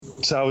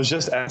So I was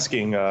just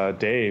asking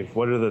Dave,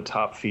 what are the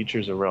top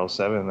features of RHEL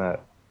 7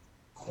 that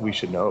we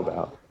should know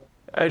about?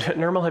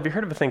 Normal, have you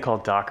heard of a thing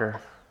called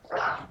Docker?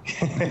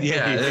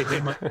 Yeah,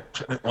 they might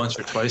mention it once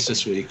or twice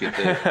this week.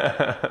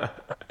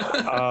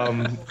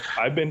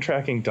 I've been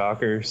tracking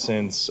Docker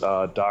since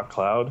Doc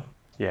Cloud.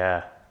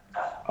 Yeah.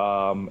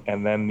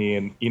 And then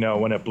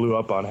when it blew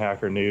up on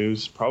Hacker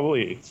News,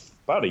 probably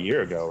about a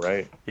year ago,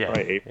 right? Yeah.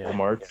 Probably April, Yeah.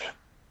 March.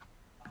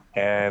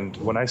 And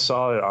when I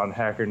saw it on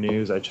Hacker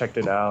News, I checked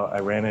it out. I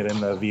ran it in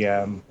the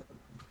VM,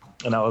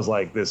 and I was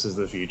like, "This is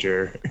the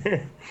future."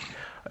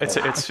 It's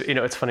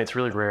funny. It's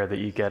really rare that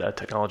you get a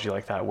technology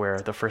like that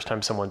where the first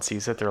time someone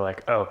sees it, they're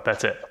like, "Oh,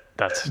 that's it.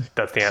 That's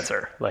the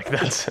answer." Like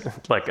that's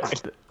like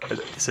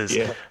this is.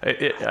 Yeah.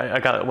 I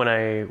got when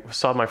I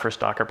saw my first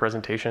Docker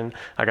presentation,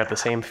 I got the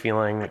same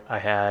feeling I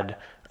had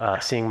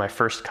seeing my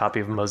first copy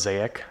of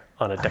Mosaic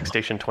on a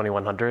DeckStation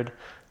 2100,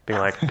 being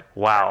like,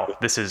 "Wow,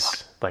 this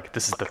is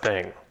the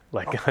thing.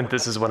 Like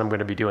this is what I'm going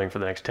to be doing for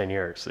the next 10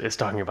 years. Is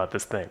talking about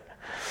this thing."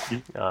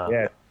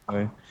 Yeah.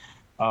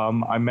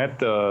 I met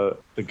the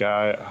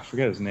guy, I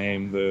forget his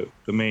name,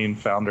 the main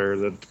founder,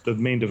 the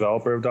main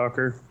developer of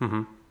Docker.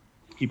 Mm-hmm.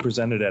 He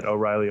presented at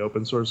O'Reilly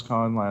Open Source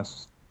Con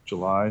last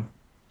July,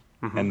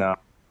 Mm-hmm. and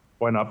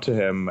went up to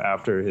him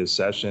after his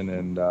session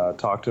and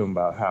talked to him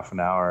about half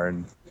an hour.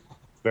 And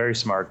very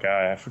smart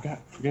guy. I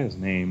forget his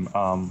name.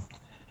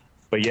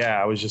 But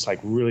yeah, I was just like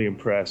really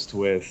impressed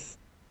with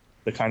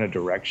the kind of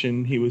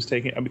direction he was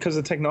taking, because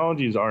the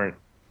technologies aren't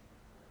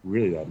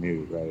really that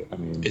new, right? I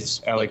mean,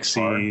 It's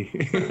LXC,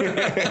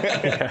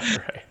 Yeah,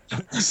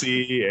 right.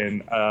 C,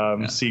 and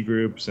C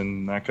groups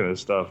and that kind of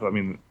stuff. I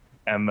mean,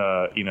 and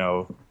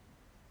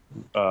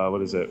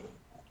what is it?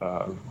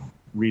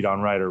 Read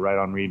on write or write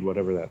on read,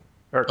 whatever that.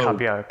 Or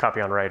copy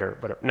on write or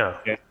whatever. No.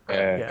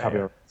 Copy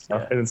on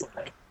stuff. Yeah. And it's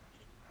like,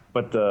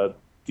 but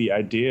the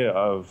idea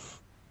of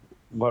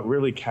what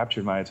really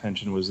captured my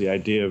attention was the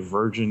idea of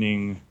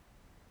versioning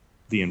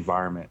the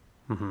environment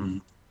Mm-hmm.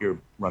 you're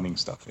running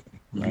stuff in,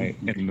 right?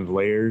 And the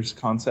layers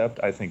concept,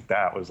 I think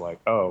that was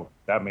like, oh,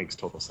 that makes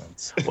total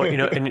sense. Well,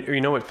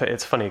 and what?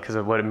 It's funny because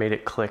what made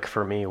it click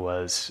for me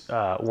was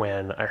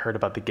when I heard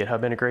about the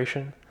GitHub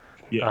integration.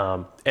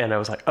 Yeah. And I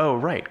was like, oh,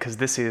 right, because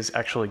this is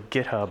actually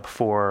GitHub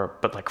for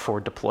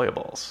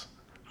deployables.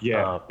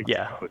 Yeah.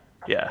 Yeah. Exactly.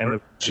 Yeah. And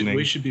the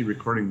We should be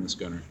recording this,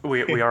 Gunnar.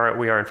 We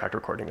are in fact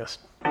recording this.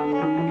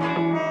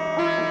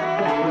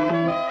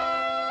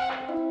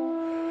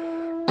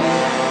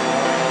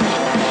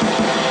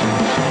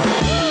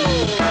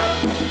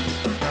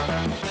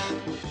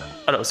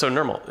 I don't know. So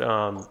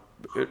Nirmal,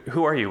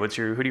 who are you? Who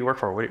do you work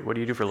for? What do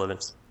you do for a living?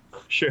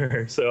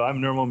 Sure. So I'm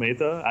Nirmal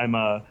Mehta.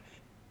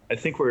 I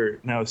think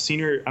I'm a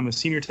senior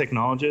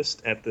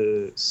technologist at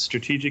the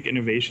Strategic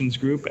Innovations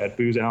Group at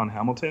Booz Allen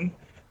Hamilton,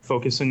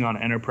 focusing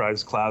on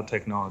enterprise cloud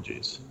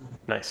technologies.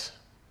 Nice.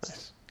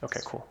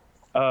 Okay, cool.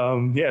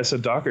 So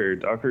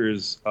Docker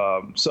is,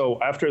 so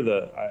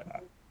after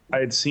I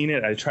had seen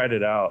it, I tried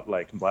it out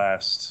like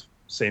last,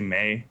 say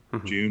May,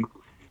 Mm-hmm. June.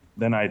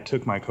 Then I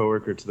took my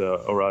coworker to the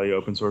O'Reilly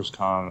Open Source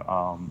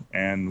Con,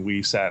 and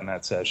we sat in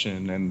that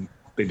session, and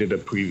they did a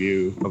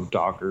preview of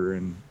Docker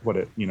and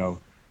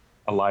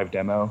a live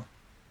demo,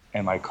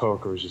 and my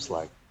coworker was just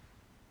like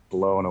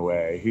blown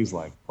away. He's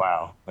like,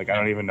 wow, like I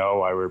don't even know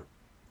why we're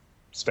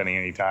spending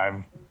any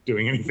time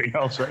doing anything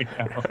else right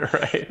now.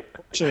 Right.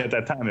 Actually, at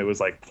that time, it was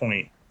like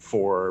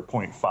 0.4,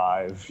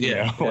 0.5.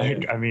 Yeah.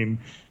 I mean,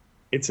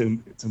 it's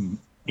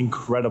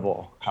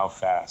incredible how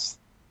fast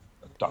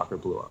Docker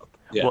blew up.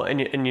 Yeah. Well,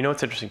 and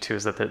what's interesting too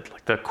is that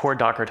the core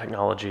Docker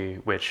technology,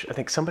 which I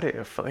think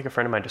a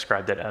friend of mine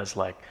described it as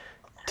like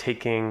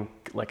adding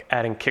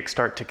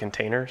Kickstart to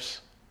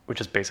containers,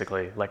 which is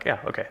basically like, yeah,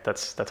 okay,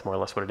 that's more or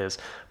less what it is.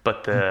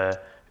 But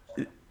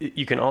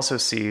you can also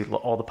see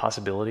all the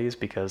possibilities,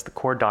 because the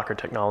core Docker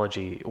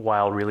technology,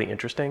 while really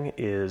interesting,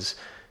 is,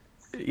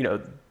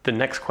 the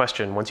next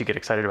question, once you get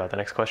excited about it, the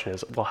next question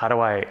is, well, how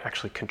do I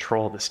actually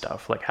control this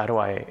stuff? Like, how do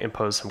I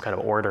impose some kind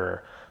of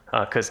order?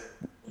 Because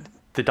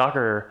the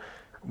Docker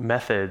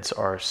methods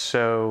are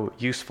so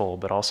useful,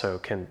 but also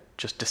can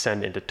just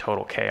descend into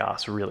total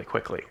chaos really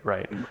quickly,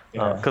 right?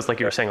 Because like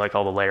you were saying, like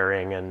all the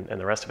layering and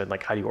the rest of it,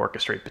 like how do you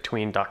orchestrate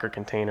between Docker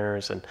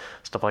containers and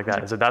stuff like that?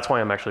 And so that's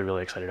why I'm actually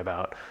really excited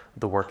about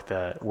the work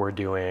that we're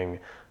doing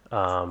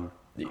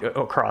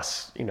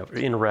across, in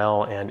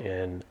RHEL and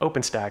in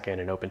OpenStack and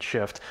in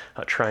OpenShift,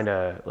 trying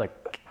to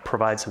like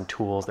provide some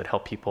tools that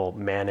help people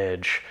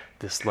manage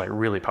this like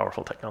really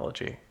powerful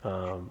technology.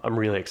 I'm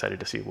really excited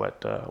to see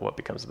what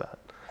becomes of that.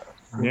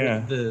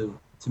 Yeah.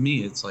 To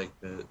me, it's like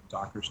the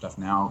Docker stuff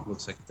now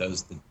looks like it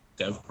does the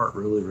dev part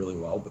really, really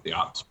well, but the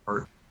ops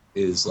part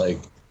is like,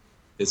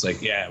 it's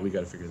like, yeah, we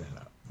got to figure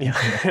that out. Yeah,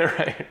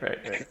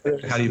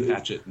 right. How do you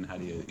patch it and how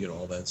do you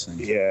all that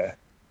things? Yeah.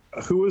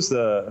 Who was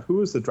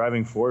the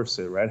driving force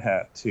at Red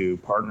Hat to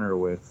partner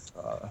with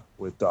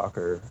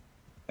Docker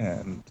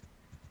and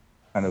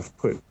kind of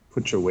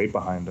put your weight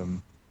behind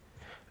them?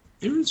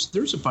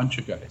 There's a bunch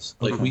of guys.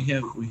 Like we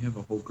have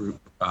a whole group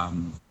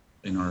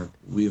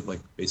we have like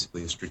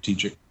basically a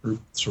strategic group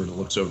that sort of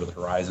looks over the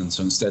horizon.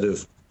 So instead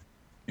of,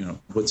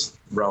 what's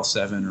RHEL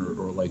 7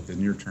 or like the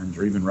near terms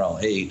or even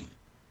RHEL 8,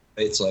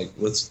 it's like,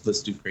 let's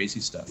do crazy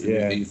stuff.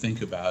 Yeah. And you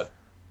think about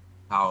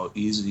how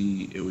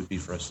easy it would be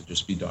for us to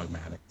just be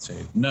dogmatic and say,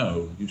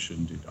 no, you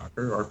shouldn't do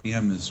Docker.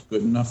 RPM is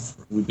good enough.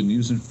 We've been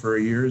using it for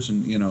years,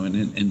 and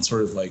and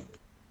sort of like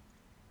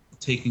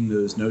taking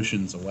those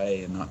notions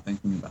away and not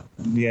thinking about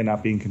them. Yeah,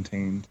 not being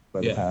contained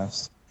by the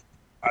past.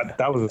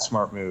 That was a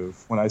smart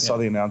move. When I saw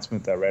the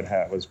announcement that Red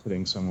Hat was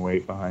putting some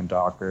weight behind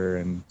Docker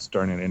and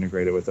starting to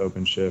integrate it with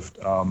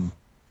OpenShift,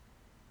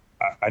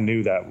 I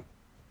knew that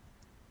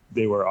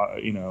they were,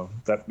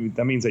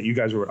 that means that you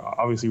guys were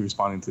obviously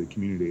responding to the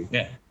community.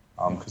 Yeah.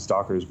 Because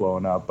Docker is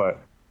blowing up. But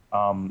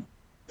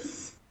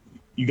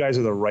you guys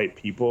are the right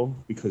people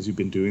because you've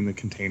been doing the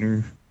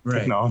container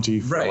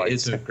technology for like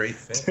it's a great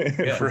fit.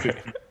 Yeah.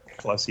 50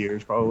 plus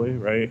years probably,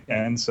 right?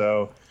 And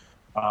so,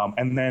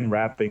 and then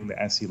wrapping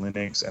the SE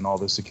Linux and all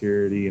the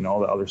security and all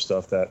the other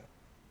stuff that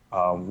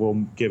will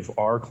give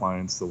our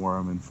clients the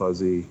warm and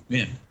fuzzy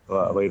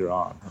later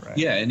on, right?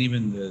 Yeah, and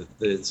even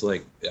it's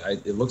like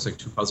it looks like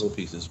two puzzle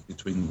pieces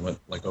between what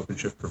like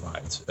OpenShift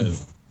provides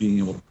of being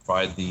able to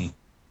provide the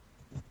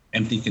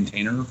empty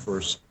container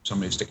for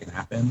somebody to stick an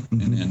app in,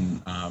 and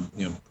then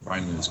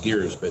providing those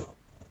gears. But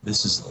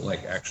this is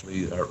like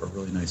actually a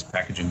really nice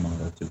packaging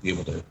model to be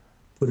able to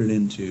put it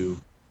into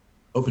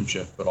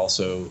OpenShift, but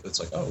also it's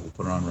like, oh, we'll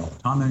put it on RHEL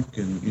Atomic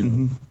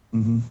and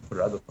put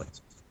it other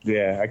places.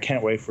 Yeah, I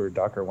can't wait for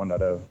Docker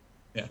 1.0.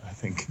 Yeah, I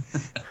think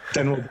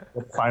then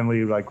we'll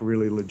finally like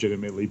really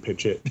legitimately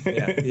pitch it.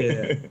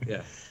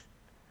 Yeah.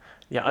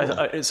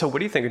 Yeah. So what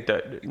do you think,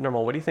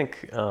 Nirmal, what do you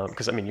think,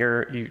 because I mean,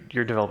 you're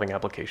developing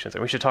applications,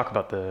 and we should talk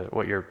about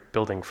what you're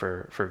building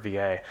for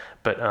VA,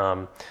 but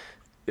I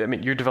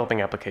mean, you're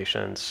developing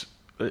applications.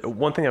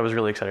 One thing I was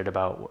really excited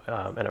about,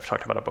 and I've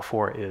talked about it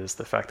before, is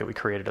the fact that we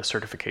created a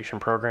certification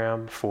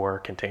program for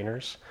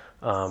containers,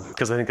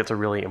 because I think that's a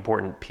really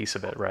important piece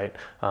of it, right?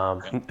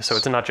 So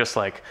it's not just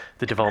like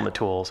the development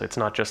tools, it's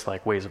not just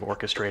like ways of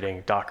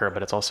orchestrating Docker,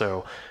 but it's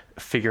also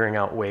figuring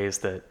out ways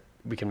that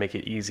we can make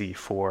it easy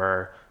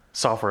for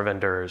software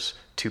vendors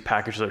to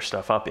package their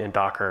stuff up in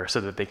Docker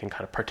so that they can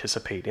kind of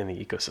participate in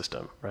the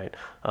ecosystem, right?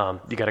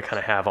 You got to kind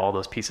of have all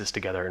those pieces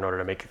together in order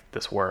to make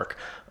this work.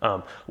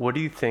 What do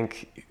you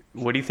think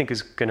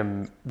is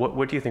going to,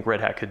 what do you think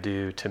Red Hat could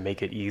do to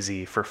make it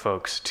easy for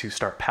folks to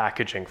start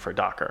packaging for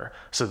Docker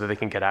so that they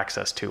can get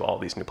access to all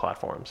these new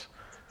platforms?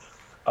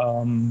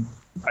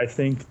 I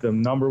think the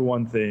number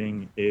one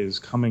thing is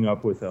coming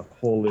up with a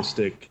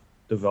holistic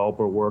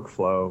developer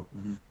workflow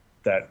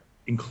that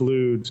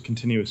includes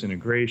continuous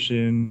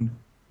integration,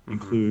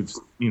 includes,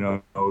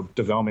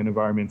 development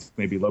environments,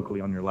 maybe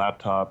locally on your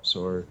laptops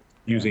or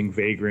using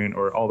Vagrant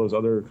or all those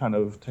other kind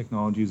of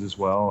technologies as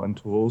well and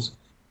tools,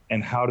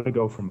 and how to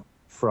go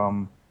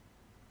from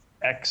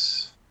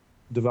X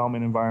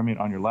development environment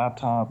on your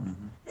laptop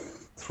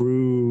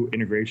through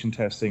integration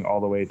testing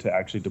all the way to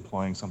actually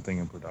deploying something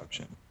in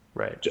production.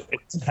 Right. It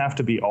doesn't have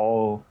to be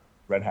all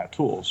Red Hat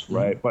tools,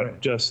 right?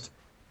 But just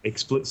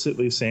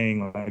explicitly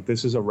saying like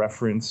this is a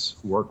reference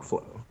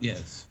workflow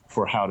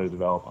for how to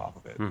develop off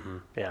of it.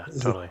 Yeah,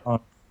 totally.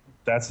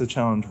 That's the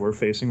challenge we're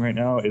facing right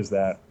now, is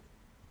that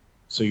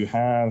so you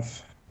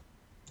have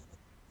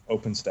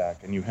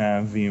OpenStack and you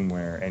have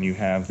VMware and you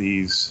have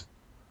these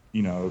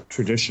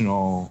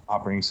traditional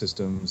operating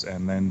systems,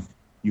 and then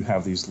you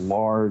have these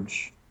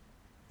large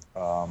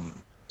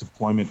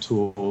deployment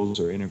tools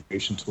or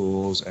integration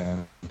tools,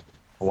 and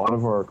a lot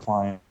of our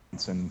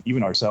clients and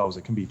even ourselves,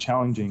 it can be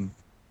challenging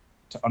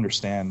to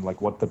understand like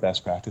what the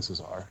best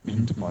practices are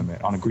in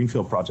deployment. On a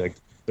greenfield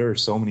project, there are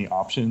so many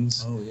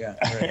options. Oh yeah,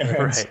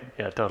 right.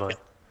 Yeah, totally.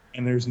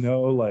 And there's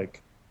no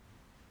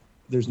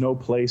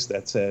place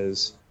that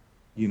says,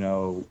 we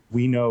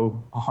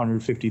know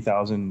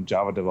 150,000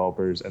 Java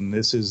developers, and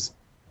this is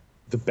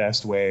the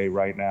best way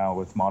right now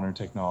with modern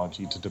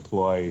technology to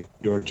deploy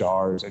your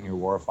jars and your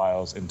WAR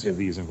files into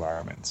these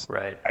environments.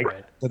 Right.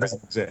 That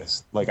doesn't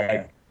exist.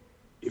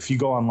 If you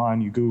go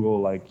online, you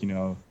Google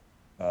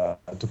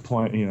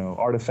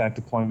artifact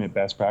deployment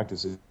best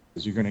practices,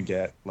 you're going to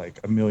get like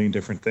a million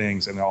different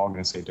things, and they're all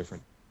going to say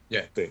different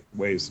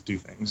ways to do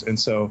things. And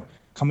so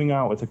coming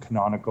out with a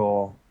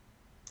canonical,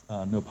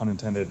 no pun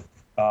intended.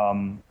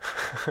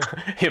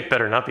 It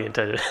better not be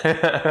intended.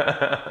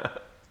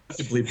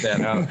 You bleep that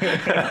out.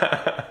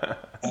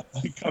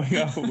 Coming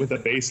up with a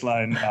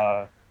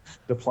baseline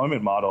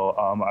deployment model,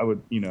 I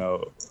would,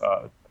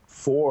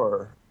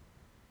 for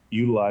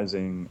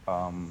utilizing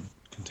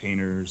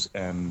containers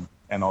and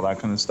all that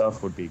kind of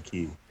stuff would be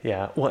key.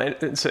 Yeah, well,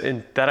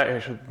 and that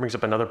actually brings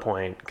up another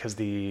point, because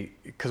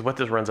what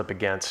this runs up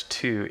against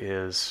too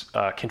is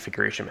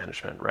configuration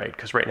management, right?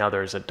 Because right now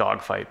there's a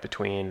dogfight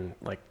between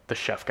like the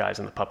Chef guys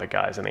and the Puppet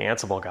guys and the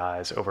Ansible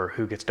guys over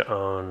who gets to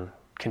own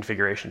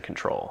configuration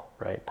control,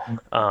 right?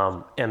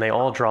 And they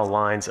all draw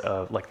lines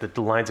of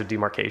the lines of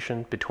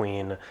demarcation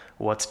between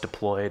what's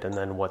deployed and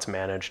then what's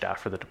managed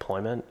after the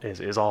deployment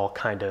is all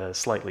kind of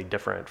slightly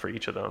different for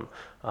each of them.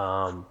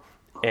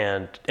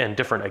 and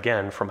different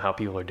again from how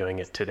people are doing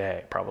it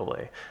today,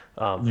 probably.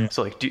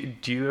 So like,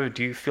 do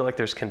you feel like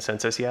there's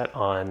consensus yet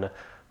on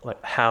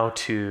like how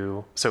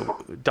to?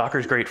 So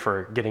Docker's great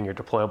for getting your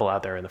deployable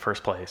out there in the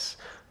first place,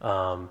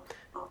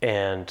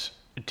 and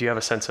do you have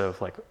a sense of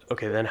like,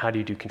 okay, then how do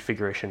you do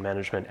configuration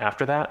management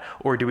after that?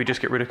 Or do we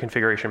just get rid of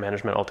configuration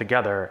management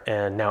altogether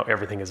and now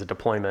everything is a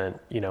deployment,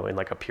 in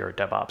like a pure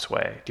DevOps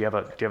way? Do you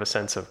have a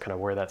sense of kind of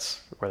where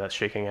that's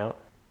shaking out?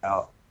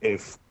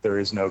 If there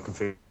is no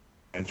configuration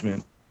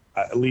management,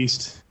 at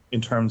least in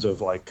terms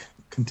of like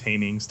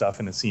containing stuff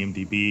in a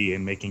CMDB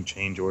and making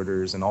change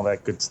orders and all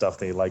that good stuff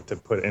they like to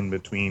put in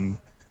between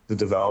the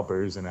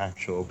developers and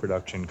actual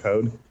production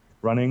code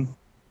running,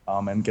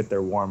 and get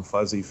their warm,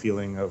 fuzzy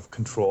feeling of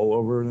control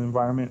over the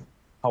environment.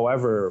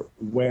 However,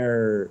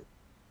 where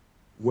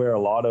a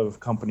lot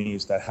of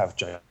companies that have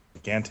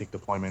gigantic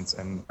deployments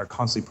and are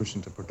constantly pushing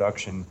to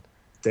production,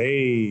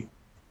 they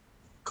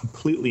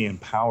completely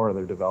empower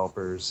their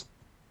developers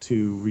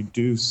to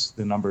reduce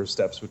the number of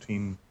steps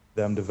between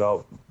them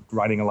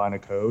writing a line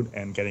of code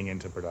and getting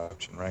into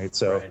production, right?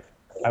 So right.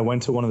 I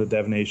went to one of the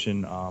Dev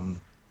Nation,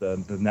 the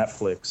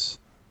Netflix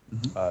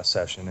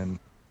session, and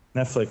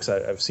Netflix,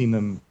 I've seen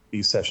them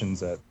these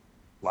sessions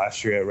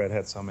last year at Red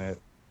Hat Summit,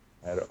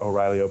 at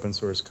O'Reilly Open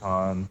Source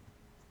Con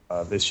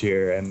this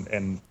year,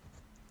 and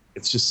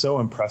it's just so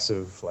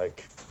impressive,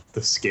 like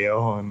the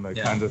scale and the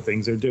kinds of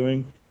things they're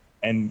doing.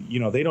 And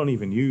they don't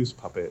even use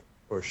Puppet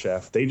or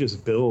Chef; they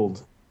just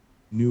build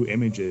new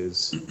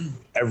images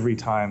every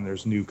time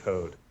there's new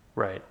code.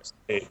 Right.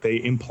 They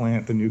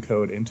implant the new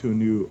code into a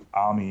new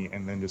AMI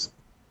and then just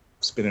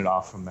spin it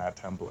off from that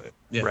template.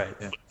 Yeah. Right.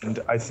 Yeah. And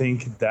I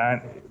think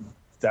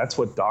that's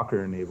what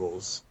Docker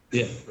enables.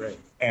 Yeah, right.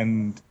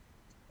 And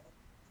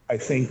I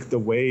think the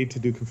way to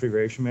do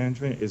configuration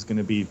management is going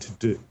to be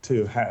to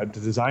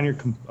design your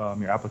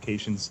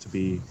applications to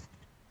be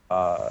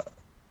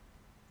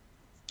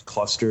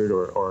clustered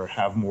or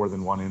have more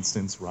than one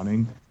instance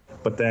running,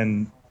 but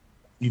then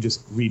you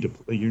just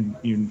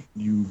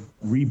you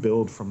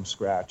rebuild from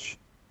scratch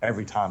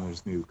every time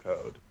there's new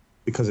code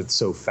because it's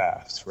so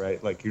fast,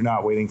 right? Like you're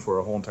not waiting for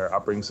a whole entire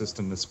operating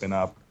system to spin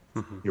up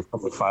your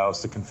public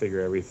files to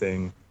configure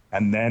everything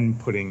and then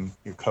putting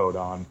your code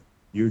on.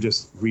 You're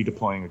just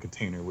redeploying a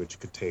container, which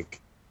could take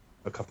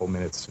a couple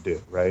minutes to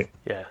do, right?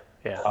 Yeah.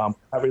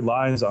 That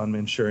relies on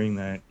ensuring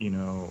that,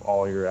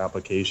 all your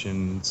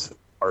applications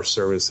are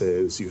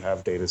services, you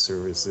have data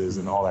services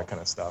and all that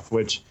kind of stuff,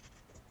 which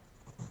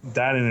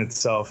that in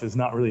itself is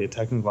not really a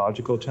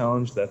technological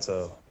challenge. That's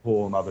a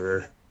whole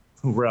other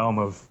realm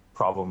of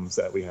problems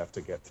that we have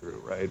to get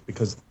through, right?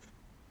 Because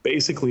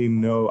basically,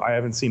 I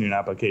haven't seen an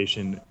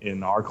application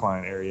in our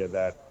client area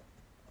that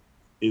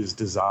is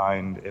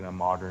designed in a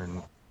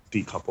modern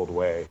decoupled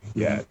way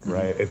yet,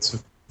 right?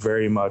 It's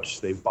very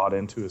much they've bought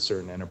into a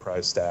certain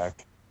enterprise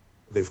stack,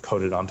 they've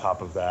coded on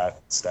top of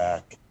that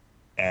stack,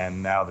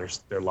 and now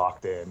they're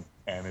locked in,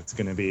 and it's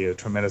going to be a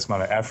tremendous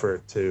amount of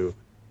effort to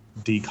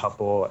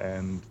decouple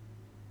and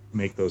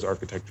make those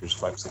architectures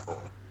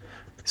flexible.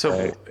 So,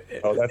 right?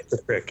 That's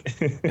the trick.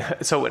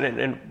 So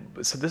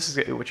this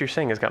is what you're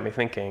saying has got me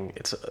thinking.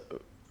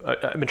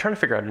 I've been trying to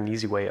figure out an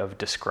easy way of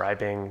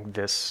describing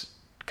this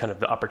kind of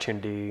the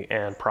opportunity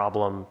and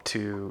problem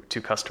to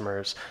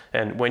customers.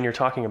 And when you're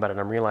talking about it,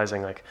 I'm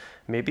realizing like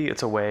maybe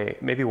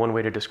one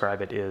way to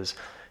describe it is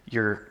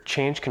your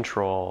change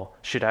control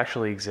should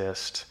actually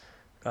exist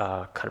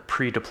kind of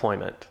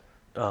pre-deployment.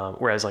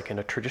 Whereas like in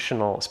a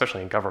traditional,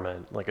 especially in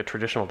government, like a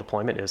traditional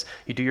deployment is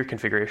you do your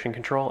configuration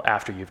control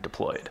after you've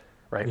deployed,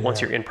 right? Yeah.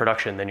 Once you're in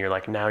production, then you're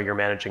like, now you're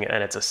managing it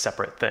and it's a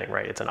separate thing,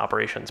 right? It's an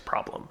operations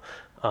problem.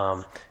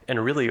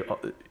 And really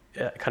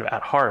kind of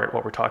at heart,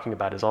 what we're talking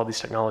about is all these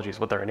technologies,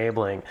 what they're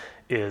enabling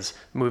is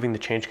moving the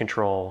change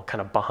control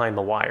kind of behind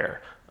the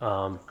wire.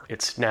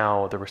 It's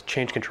now the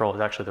change control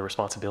is actually the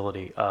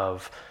responsibility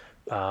of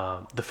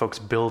the folks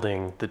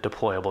building the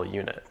deployable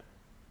unit.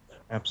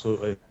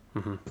 Absolutely.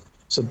 Mm-hmm.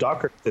 So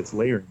Docker, it's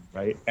layering,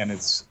 right? And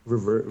it's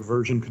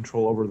version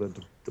control over the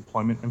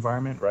deployment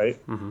environment, right?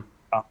 Mm-hmm.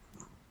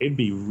 It'd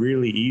be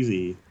really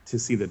easy to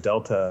see the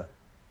delta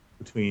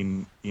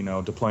between,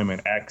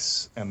 deployment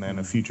X and then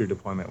a future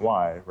deployment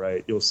Y,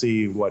 right? You'll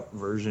see what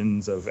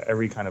versions of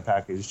every kind of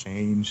package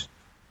changed,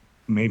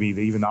 maybe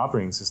even the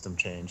operating system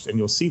changed, and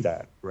you'll see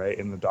that, right,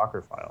 in the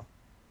Docker file.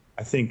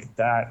 I think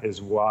that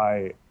is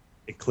why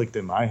it clicked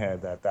in my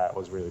head that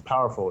was really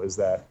powerful, is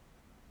that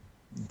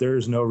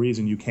there's no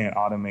reason you can't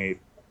automate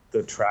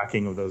the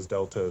tracking of those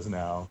deltas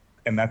now,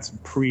 and that's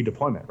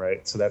pre-deployment,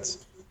 right? So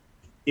that's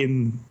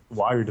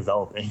while you're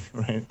developing,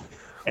 right?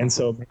 And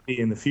so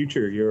maybe in the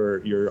future,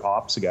 your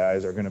ops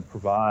guys are going to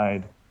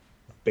provide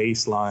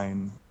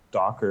baseline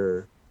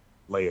Docker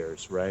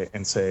layers, right?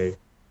 And say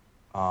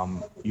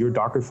your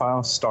Docker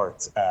file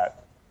starts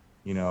at,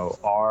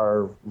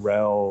 R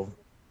rel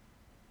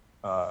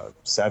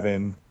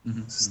 7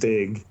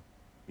 stig,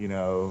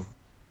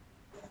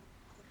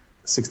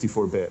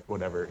 64-bit,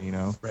 whatever,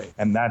 right?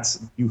 And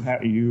that's you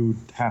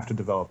have to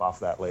develop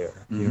off that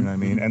layer. You know what I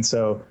mean? And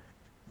so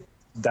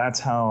that's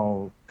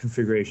how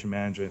configuration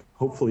management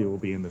hopefully will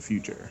be in the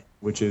future,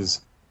 which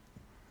is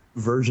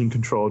version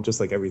control, just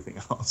like everything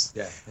else.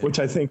 Yeah. Which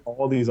I think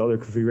all these other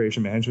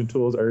configuration management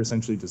tools are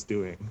essentially just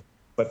doing.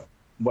 But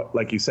what,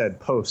 like you said,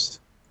 post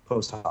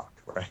hoc,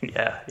 right?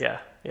 Yeah,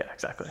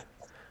 exactly.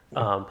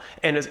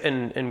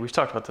 And we've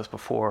talked about this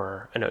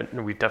before,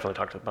 and we've definitely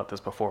talked about this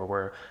before,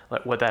 where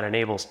like what that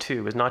enables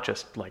too is not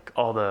just like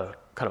all the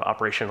kind of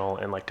operational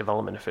and like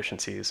development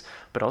efficiencies,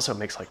 but also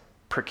makes like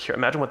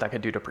imagine what that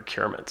could do to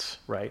procurements,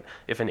 right?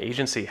 If an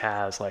agency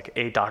has like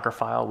a Docker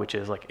file, which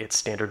is like its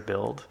standard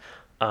build,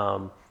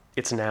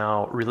 it's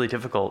now really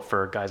difficult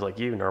for guys like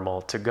you,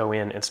 Nirmal, to go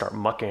in and start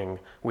mucking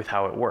with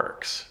how it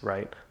works,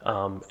 right?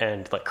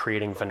 And like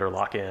creating vendor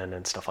lock-in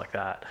and stuff like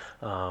that.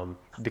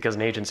 Because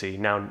an agency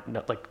now,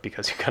 like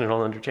because you got it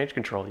all under change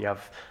control, you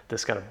have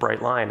this kind of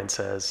bright line and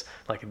says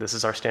like, this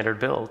is our standard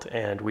build,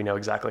 and we know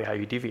exactly how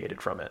you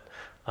deviated from it.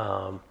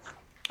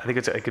 I think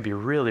it could be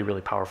really,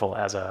 really powerful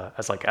as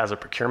a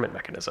procurement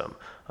mechanism,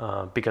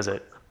 because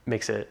it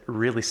makes it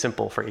really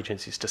simple for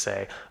agencies to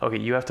say, okay,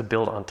 you have to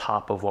build on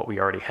top of what we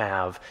already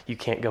have. You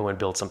can't go and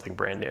build something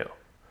brand new.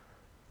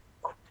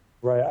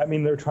 Right. I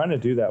mean, they're trying to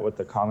do that with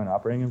the common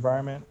operating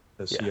environment,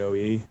 the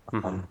COE.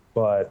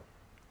 But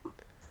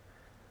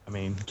I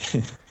mean,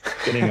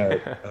 getting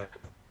a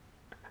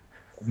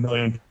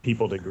million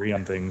people to agree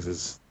on things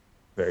is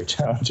very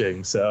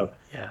challenging. So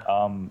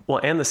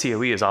well, and the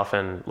COE is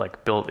often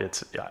like built.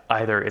 It's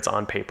either it's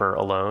on paper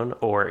alone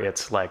or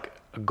it's like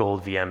a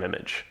gold VM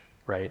image,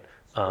 right?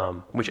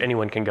 Which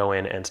anyone can go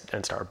in and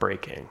start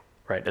breaking,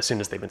 right, as soon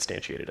as they've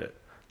instantiated it.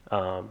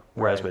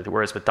 Whereas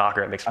with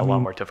Docker, it makes it a lot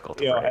more difficult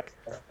to break.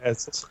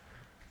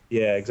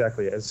 Yeah,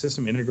 exactly. As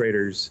system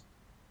integrators,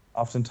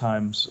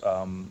 oftentimes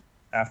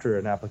after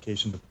an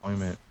application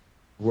deployment,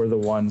 we're the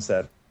ones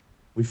that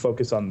we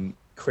focus on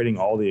creating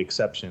all the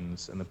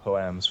exceptions and the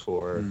POAMs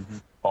for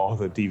all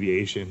the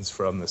deviations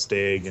from the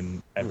STIG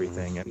and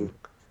everything. And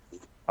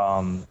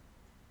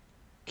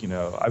you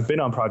know, I've been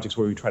on projects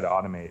where we try to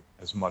automate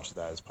as much of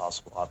that as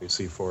possible,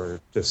 obviously for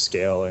just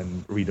scale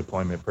and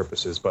redeployment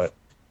purposes. But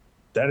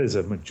that is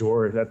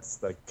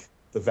that's like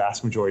the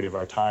vast majority of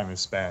our time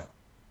is spent,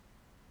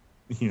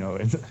 you know,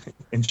 in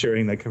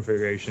ensuring that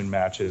configuration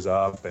matches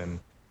up and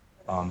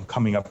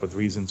coming up with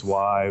reasons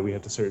why we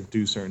have to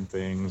do certain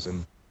things.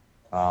 And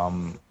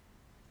on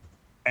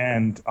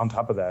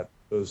top of that,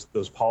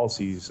 those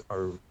policies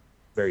are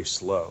very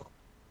slow,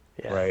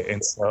 right?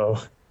 And so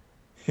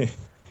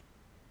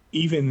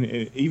even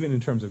in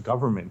terms of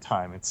government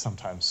time, it's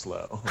sometimes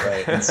slow,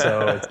 right? And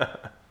so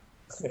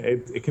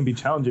it can be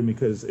challenging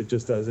because it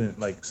just doesn't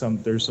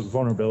there's some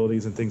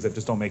vulnerabilities and things that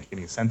just don't make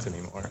any sense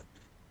anymore,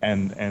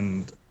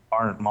 and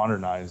aren't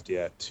modernized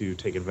yet to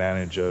take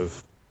advantage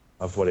of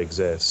what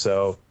exists.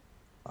 So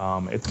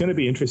it's going to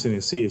be interesting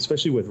to see,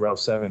 especially with RHEL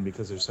 7,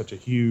 because there's such a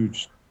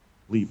huge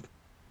leap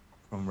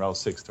from RHEL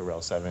 6 to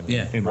RHEL 7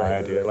 in my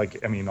idea.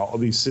 Like, I mean, all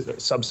these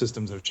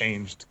subsystems have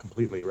changed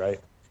completely, right?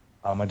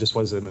 I just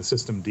was in a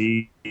System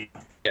D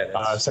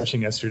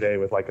session yesterday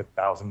with like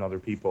 1,000 other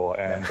people,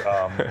 and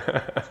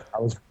I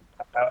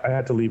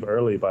had to leave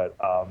early, but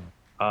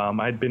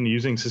I'd been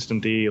using System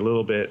D a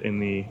little bit in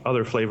the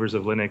other flavors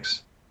of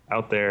Linux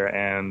out there,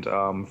 and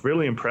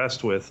really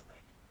impressed with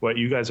what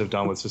you guys have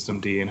done with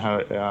System D and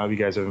how you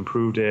guys have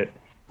improved it.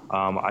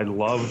 I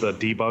love the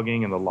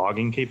debugging and the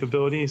logging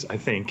capabilities. I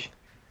think.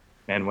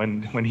 And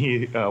when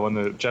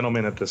the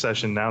gentleman at the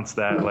session announced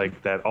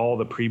that all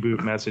the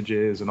pre-boot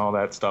messages and all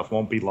that stuff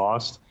won't be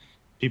lost,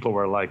 people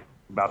were like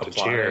about to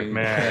cheer,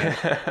 man.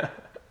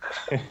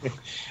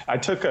 I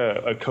took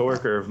a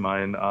coworker of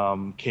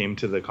mine came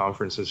to the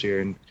conference this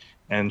year,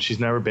 and she's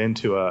never been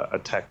to a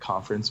tech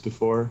conference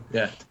before.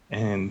 Yeah.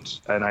 And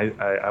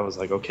I was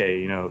like, okay,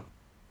 you know,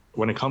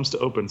 when it comes to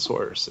open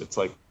source, it's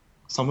like,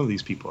 some of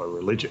these people are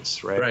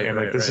religious, right? And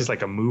this is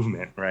like a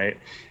movement, right?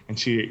 And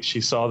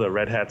she saw the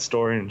Red Hat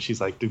store, and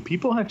she's like, do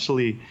people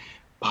actually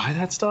buy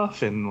that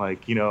stuff? And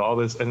like, you know, all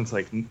this, and it's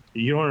like,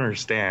 you don't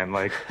understand,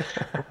 like,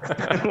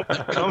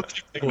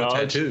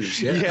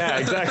 tattoos, yeah,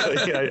 exactly,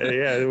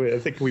 yeah. I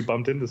think we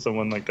bumped into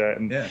someone like that,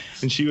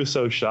 and she was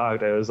so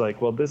shocked. I was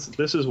like, well, this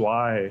is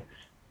why,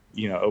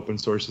 you know, open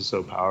source is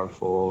so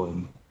powerful,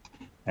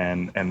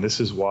 and this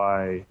is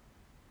why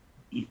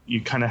you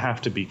kind of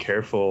have to be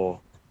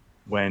careful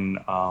when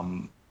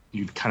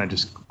you kind of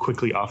just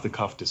quickly off the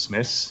cuff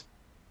dismiss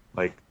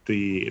like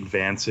the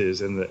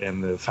advances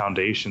and the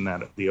foundation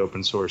that the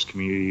open source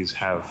communities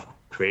have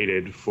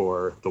created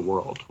for the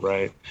world,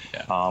 right?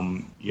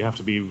 You have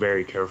to be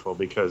very careful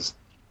because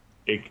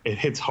it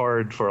hits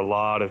hard for a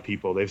lot of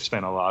people. They've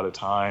spent a lot of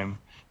time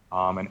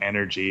and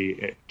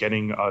energy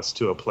getting us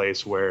to a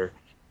place where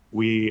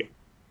we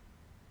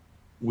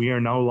are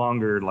no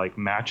longer like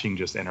matching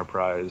just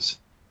enterprise.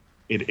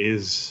 It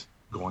is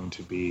going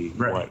to be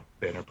what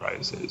the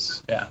enterprise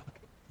is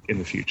in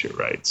the future,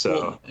 right?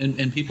 So well,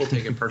 and people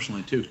take it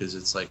personally too, because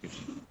it's like,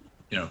 if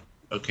you know,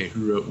 okay,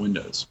 who wrote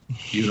Windows?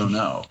 You don't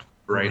know,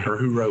 right? Or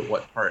who wrote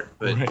what part,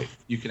 but Right.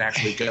 you can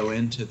actually go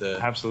into the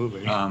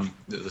Absolutely.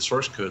 the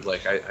source code.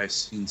 Like I've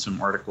seen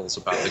some articles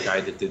about the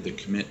guy that did the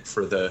commit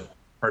for the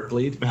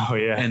Heartbleed. Oh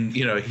yeah. And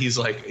he's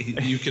like,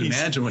 you can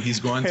imagine what he's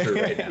going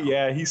through right now.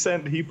 Yeah,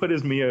 he put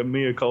his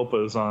mea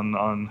culpas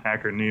on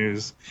Hacker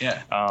News.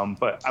 Yeah.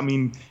 But I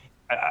mean,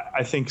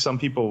 I think some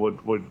people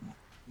would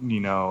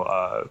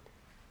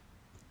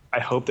I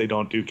hope they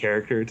don't do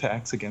character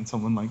attacks against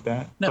someone like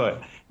that. No,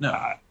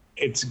 but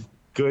it's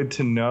good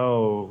to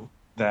know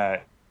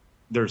that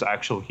there's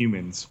actual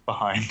humans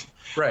behind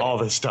all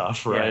this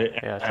stuff, right?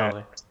 Yeah,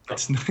 totally.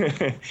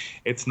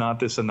 It's not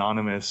this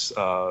anonymous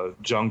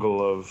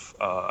jungle of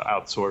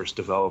outsourced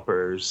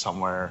developers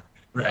somewhere.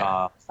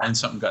 Right. And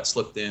something got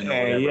slipped in or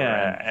whatever.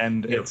 Yeah,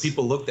 and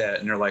people looked at it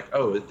and they're like,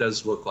 oh, it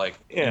does look like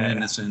an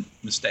innocent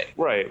mistake.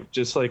 Right.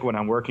 Just like when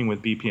I'm working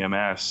with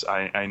BPMS,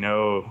 I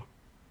know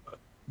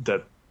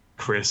that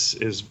Chris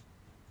is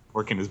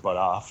working his butt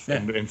off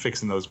and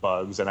fixing those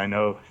bugs. And I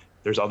know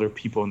there's other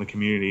people in the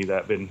community that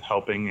have been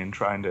helping and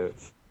trying to,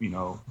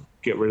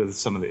 get rid of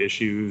some of the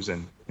issues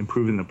and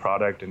improving the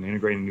product and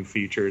integrating new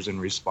features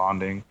and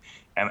responding.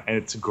 And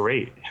it's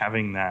great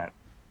having that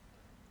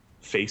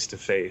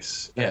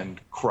face-to-face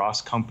and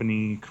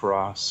cross-company,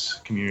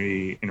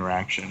 cross-community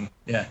interaction.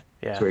 Yeah.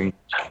 Yeah.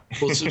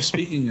 Well, so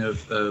speaking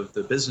of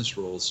the business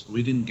rules,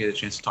 we didn't get a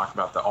chance to talk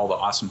about all the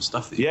awesome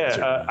stuff that you guys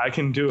are doing. I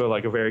can do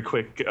a very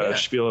quick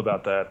spiel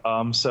about that.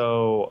 Last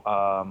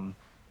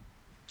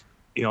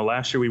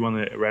year we won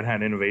the Red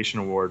Hat Innovation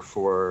Award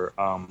for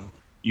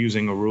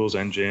using a rules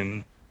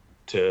engine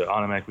to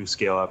automatically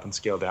scale up and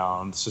scale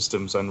down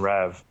systems on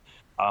Rev.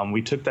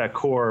 We took that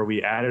core,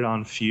 we added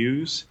on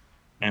Fuse,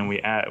 and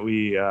we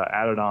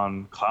added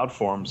on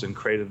CloudForms and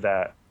created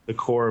the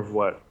core of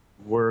what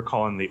we're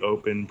calling the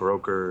Open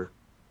Broker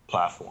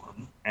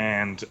platform.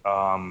 And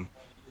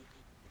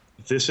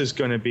this is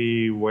going to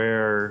be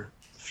where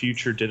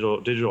future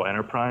digital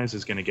enterprise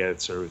is going to get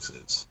its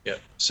services. Yeah.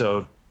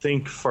 So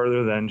think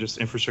further than just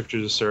infrastructure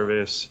as a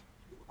service,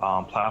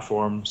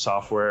 platform,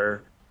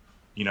 software.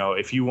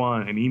 If you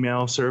want an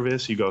email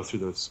service, you go through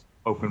this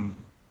Open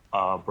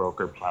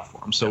Broker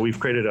platform. So we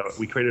created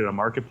a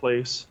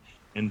marketplace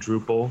in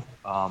Drupal,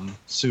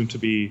 soon to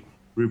be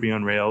Ruby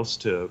on Rails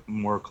to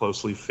more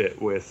closely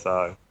fit with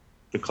the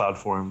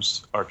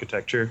CloudForms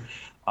architecture,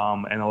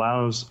 and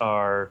allows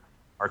our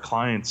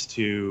clients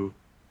to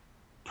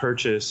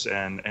purchase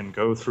and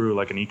go through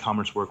like an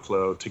e-commerce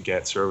workflow to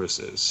get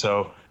services.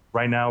 So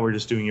right now we're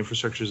just doing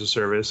infrastructure as a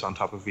service on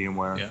top of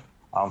VMware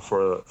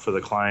for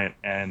the client,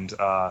 and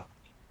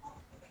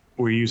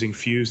we're using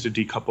Fuse to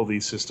decouple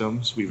these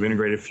systems. We've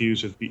integrated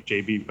Fuse with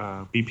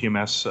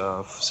BPMS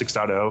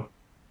 6.0.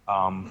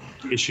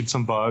 Issued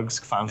some bugs,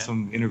 found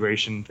some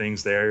integration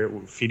things there.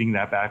 We're feeding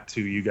that back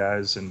to you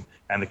guys and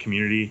the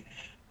community.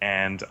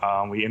 And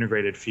we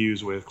integrated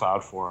Fuse with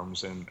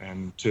CloudForms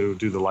and to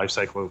do the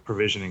lifecycle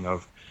provisioning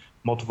of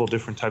multiple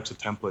different types of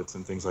templates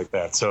and things like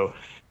that. So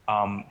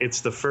it's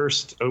the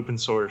first open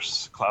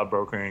source cloud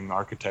brokering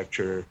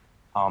architecture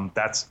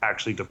that's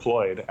actually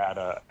deployed at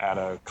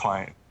a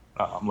client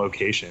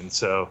location.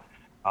 So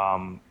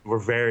we're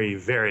very,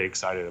 very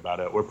excited about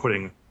it. We're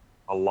putting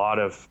a lot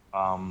of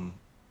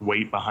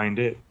weight behind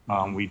it.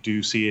 We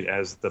do see it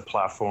as the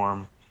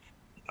platform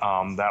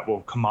that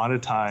will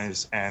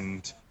commoditize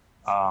and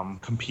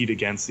compete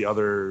against the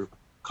other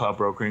cloud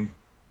brokering,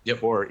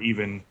 or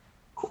even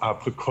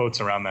put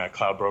quotes around that,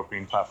 cloud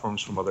brokering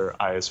platforms from other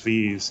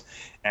ISVs,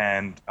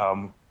 and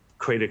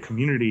create a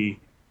community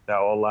that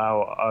will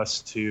allow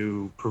us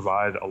to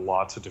provide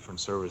lots of different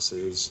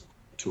services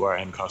to our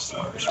end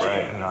customers,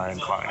 right, and our end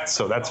clients.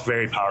 So that's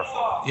very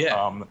powerful.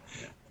 Yeah.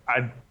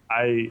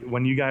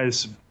 When you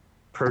guys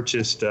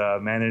purchased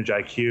Manage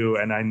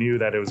IQ, and I knew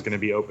that it was going to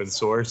be open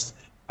source,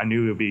 I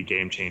knew it would be a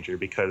game changer,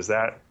 because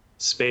that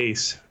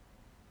space,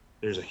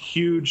 there's a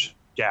huge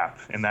gap,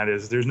 and that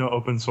is there's no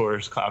open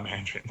source cloud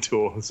management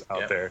tools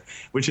out there,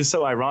 which is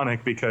so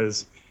ironic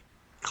because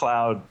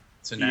cloud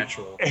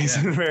it's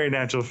a very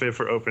natural fit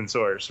for open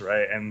source,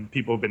 right? And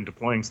people have been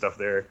deploying stuff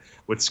there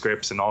with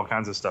scripts and all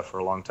kinds of stuff for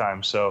a long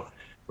time. So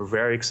we're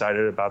very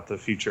excited about the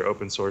future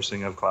open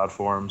sourcing of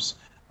CloudForms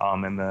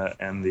and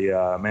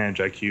the Manage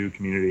IQ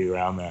community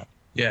around that.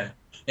 Yeah,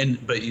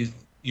 but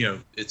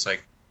it's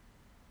like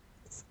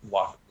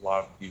lob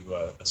you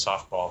a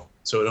softball,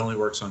 so it only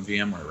works on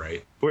VMware,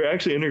 right? We're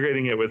actually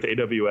integrating it with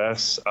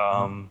AWS,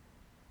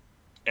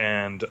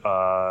 and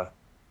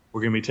we're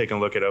going to be taking a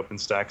look at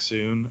OpenStack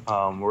soon.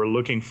 We're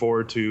looking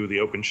forward to the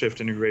OpenShift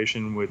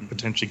integration with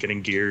potentially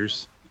getting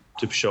Gears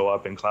to show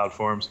up in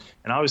CloudForms.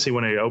 And obviously,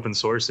 when it open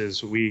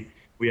sources, we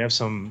have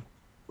some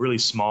really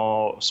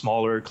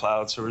smaller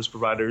cloud service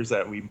providers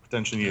that we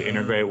potentially need to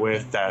integrate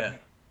with that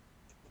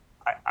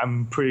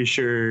I'm pretty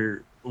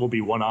sure will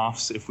be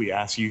one-offs if we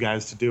ask you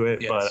guys to do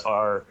it, but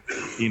are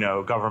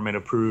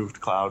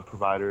government-approved cloud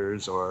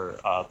providers or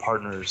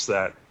partners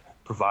that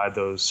provide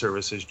those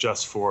services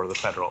just for the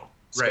federal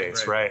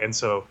space, right? And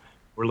so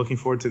we're looking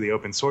forward to the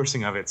open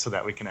sourcing of it so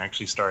that we can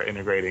actually start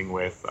integrating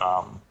with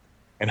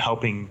and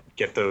helping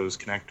get those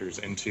connectors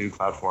into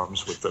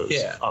CloudForms with those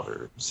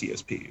other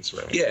CSPs,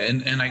 right? Yeah,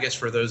 and I guess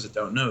for those that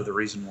don't know, the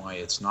reason why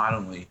it's not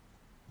only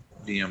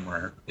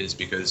VMware is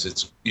because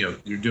it's, you're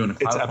doing a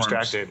CloudForms. It's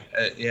abstracted.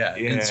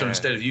 And so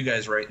instead of you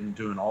guys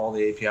doing all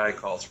the API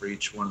calls for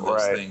each one of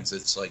those things,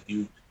 it's like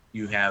you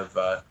have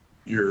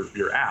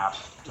your app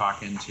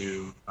talking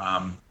to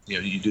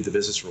you do the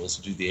business rules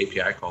to do the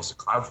API calls to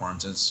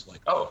CloudForms, and it's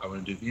like, oh, I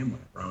want to do VMware,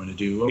 or I want to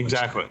do OpenStack,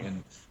 exactly,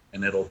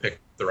 and it'll pick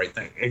the right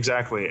thing.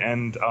 Exactly,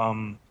 and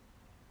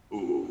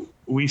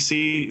we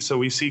see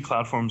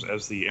CloudForms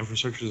as the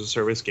infrastructure as a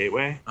service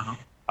gateway,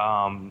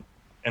 and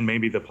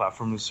maybe the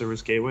platform as a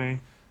service gateway,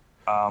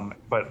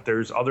 but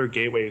there's other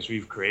gateways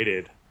we've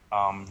created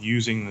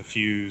using the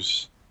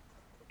Fuse,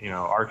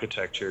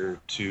 architecture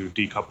to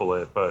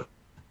decouple it, but.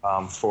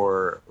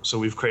 So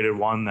we've created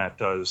one that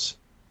does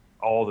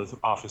all the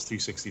Office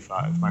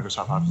 365,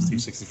 Microsoft Office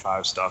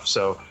 365 stuff.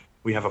 So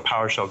we have a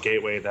PowerShell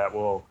gateway that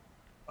will,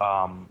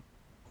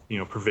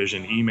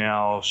 provision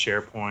email,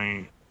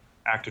 SharePoint,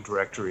 Active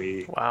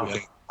Directory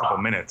within a couple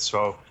minutes.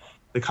 So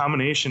the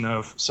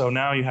combination so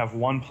now you have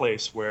one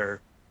place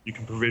where you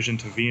can provision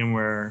to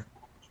VMware,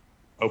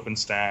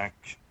 OpenStack,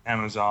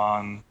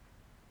 Amazon,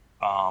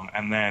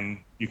 and then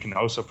you can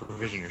also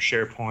provision your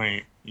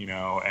SharePoint,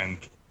 and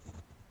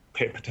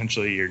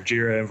potentially your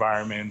Jira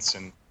environments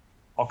and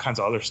all kinds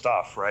of other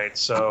stuff, right?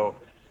 So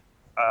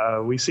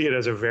we see it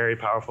as a very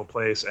powerful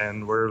place,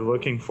 and we're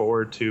looking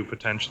forward to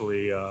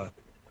potentially,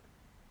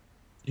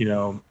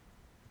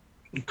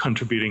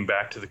 contributing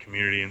back to the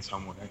community in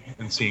some way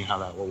and seeing how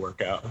that will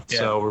work out. Yeah.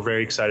 So we're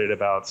very excited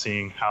about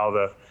seeing how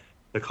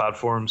the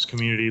CloudForms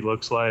community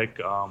looks like,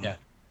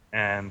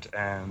 and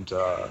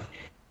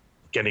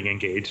getting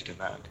engaged in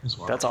that as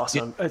well. That's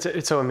awesome. Yeah.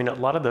 So a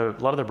lot of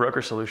the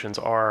broker solutions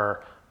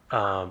are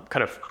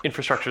kind of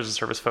infrastructure as a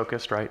service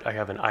focused, right? I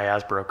have an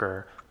IaaS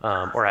broker,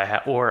 or I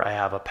have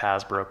a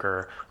PaaS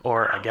broker,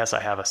 or I guess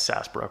I have a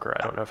SaaS broker.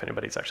 I don't know if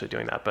anybody's actually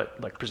doing that,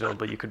 but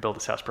presumably you could build a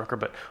SaaS broker.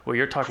 But what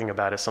you're talking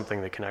about is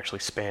something that can actually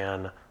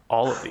span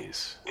all of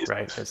these,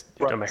 right?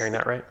 Am I hearing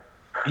that right?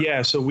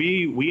 Yeah. So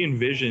we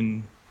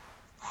envision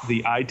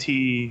the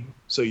IT.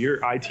 So your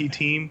IT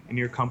team in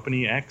your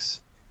company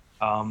X,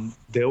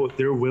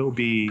 there will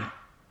be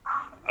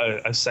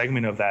a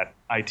segment of that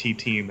IT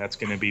team that's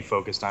going to be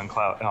focused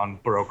on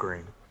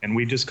brokering, and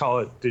we just call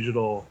it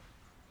digital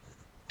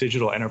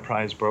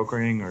enterprise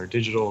brokering or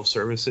digital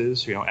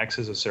services. X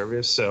as a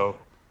service. So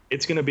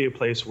it's going to be a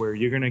place where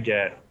you're going to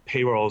get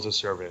payroll as a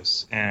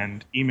service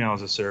and email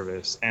as a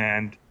service,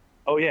 and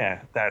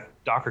that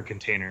Docker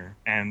container,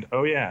 and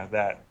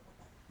that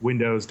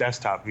Windows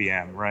desktop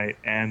VM, right?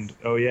 And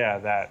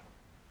that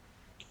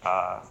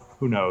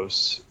who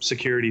knows,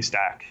 security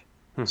stack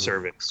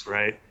service,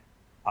 right?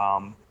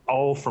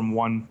 All from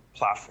one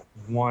platform,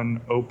 one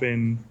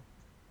open,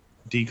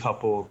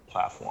 decoupled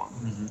platform.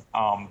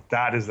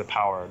 That is the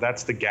power.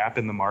 That's the gap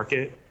in the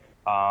market.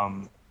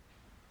 At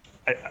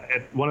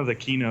one of the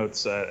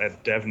keynotes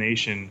at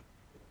DevNation,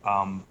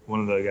 one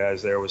of the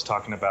guys there was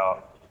talking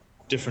about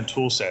different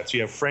tool sets.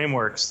 You have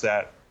frameworks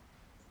that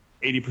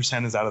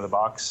 80% is out of the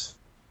box,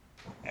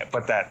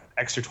 but that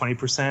extra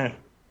 20%,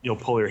 you'll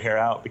pull your hair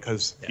out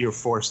because you're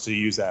forced to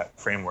use that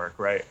framework,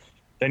 right?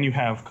 Then you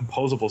have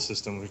composable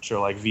systems, which are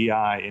like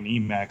VI and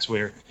Emacs,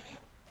 where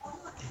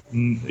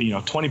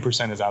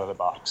 20% is out of the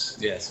box.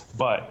 Yes.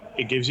 But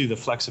it gives you the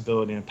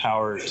flexibility and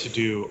power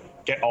to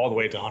get all the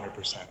way to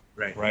 100%.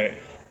 Right.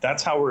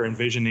 That's how we're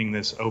envisioning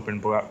this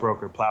open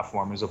broker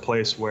platform, as a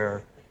place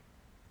where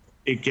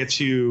it gets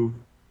you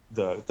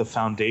the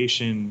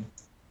foundation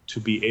to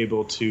be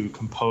able to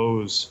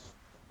compose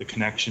the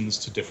connections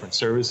to different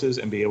services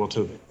and be able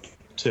to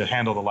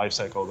handle the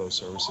lifecycle of those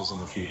services in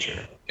the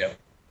future. Yep.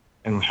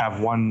 And have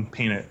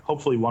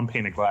hopefully one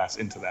pane of glass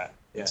into that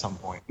at some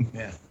point.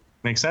 Yeah.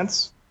 Make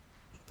sense?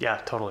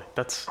 Yeah, totally.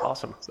 That's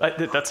awesome.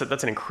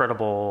 That's an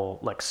incredible,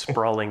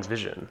 sprawling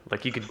vision.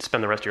 You could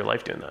spend the rest of your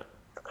life doing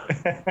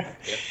that.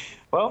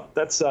 Well,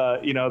 that's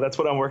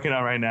what I'm working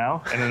on right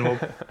now. And then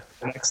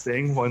the next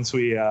thing, once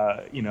we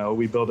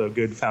build a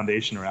good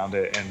foundation around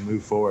it and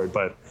move forward.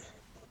 But,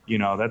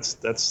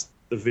 that's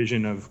the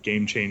vision of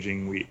game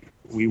changing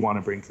we want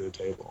to bring to the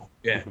table.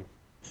 Yeah.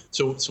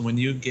 So when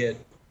you get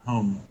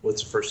home,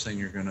 what's the first thing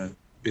you're gonna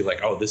be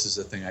like, oh, this is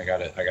the thing I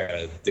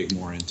gotta dig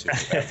more into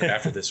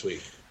after this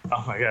week?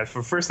 Oh my God!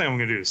 The first thing I'm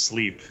gonna do is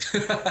sleep.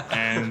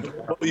 And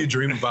what will you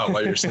dream about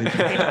while you're sleeping?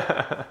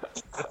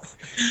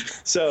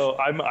 So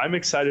I'm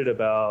excited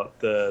about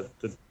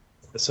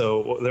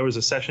so there was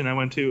a session I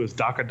went to. It was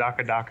Docker,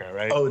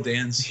 right? Oh,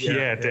 Dan's.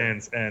 Yeah,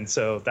 Dan's. And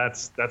so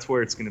that's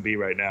where it's going to be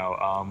right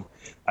now.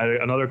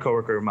 Another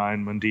coworker of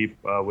mine, Mandeep,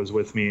 was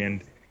with me,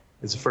 and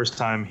it's the first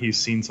time he's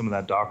seen some of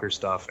that Docker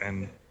stuff,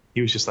 and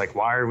he was just like,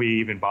 why are we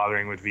even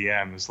bothering with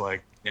VMs?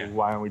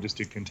 Why don't we just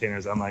do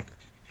containers? I'm like,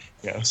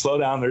 slow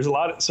down. There's a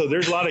lot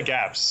of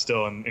gaps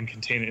still in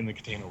the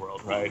container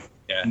world, right?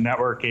 Yeah.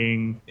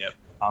 Networking. Yep.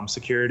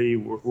 Security.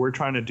 We're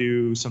trying to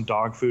do some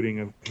dog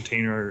fooding of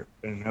container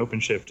and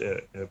OpenShift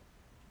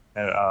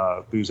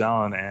at Booz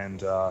Allen,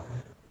 and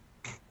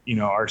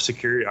our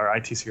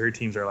IT security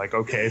teams are like,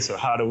 okay, so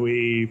how do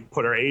we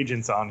put our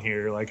agents on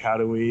here? Like, how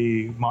do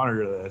we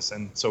monitor this?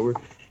 And so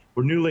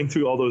we're noodling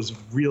through all those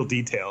real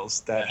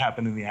details that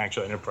happen in the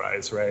actual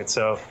enterprise, right?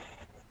 So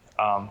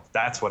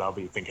that's what I'll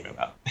be thinking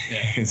about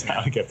is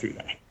how to get through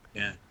that.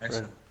 Yeah,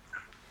 excellent.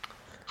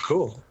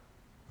 Cool.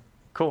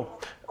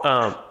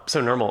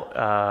 So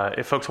Nirmal,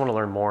 if folks want to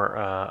learn more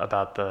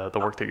about the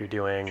work that you're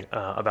doing,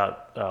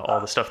 about all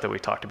the stuff that we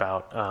talked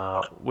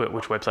about,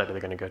 which website are they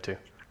going to go to?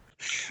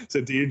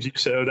 So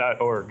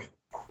dngshow.org.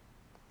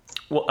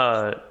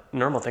 Well,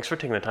 Nirmal, thanks for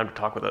taking the time to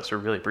talk with us. We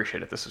really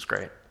appreciate it. This is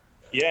great.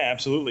 Yeah,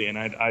 absolutely. And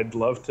I'd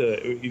love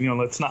to,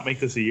 let's not make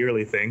this a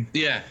yearly thing.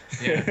 Yeah.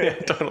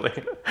 Totally.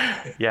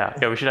 Yeah,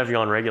 we should have you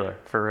on regular,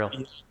 for real.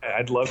 Yeah,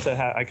 I'd love to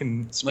have, I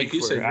can speak like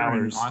you for said, hours.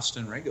 You're in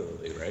Austin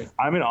regularly, right?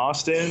 I'm in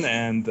Austin,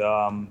 and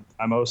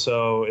I'm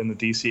also in the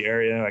DC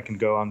area. I can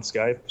go on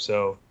Skype,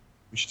 so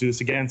we should do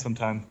this again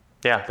sometime.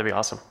 Yeah, that'd be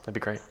awesome. That'd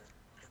be great.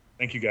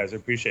 Thank you, guys. I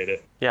appreciate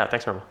it. Yeah,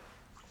 thanks, Nirmal.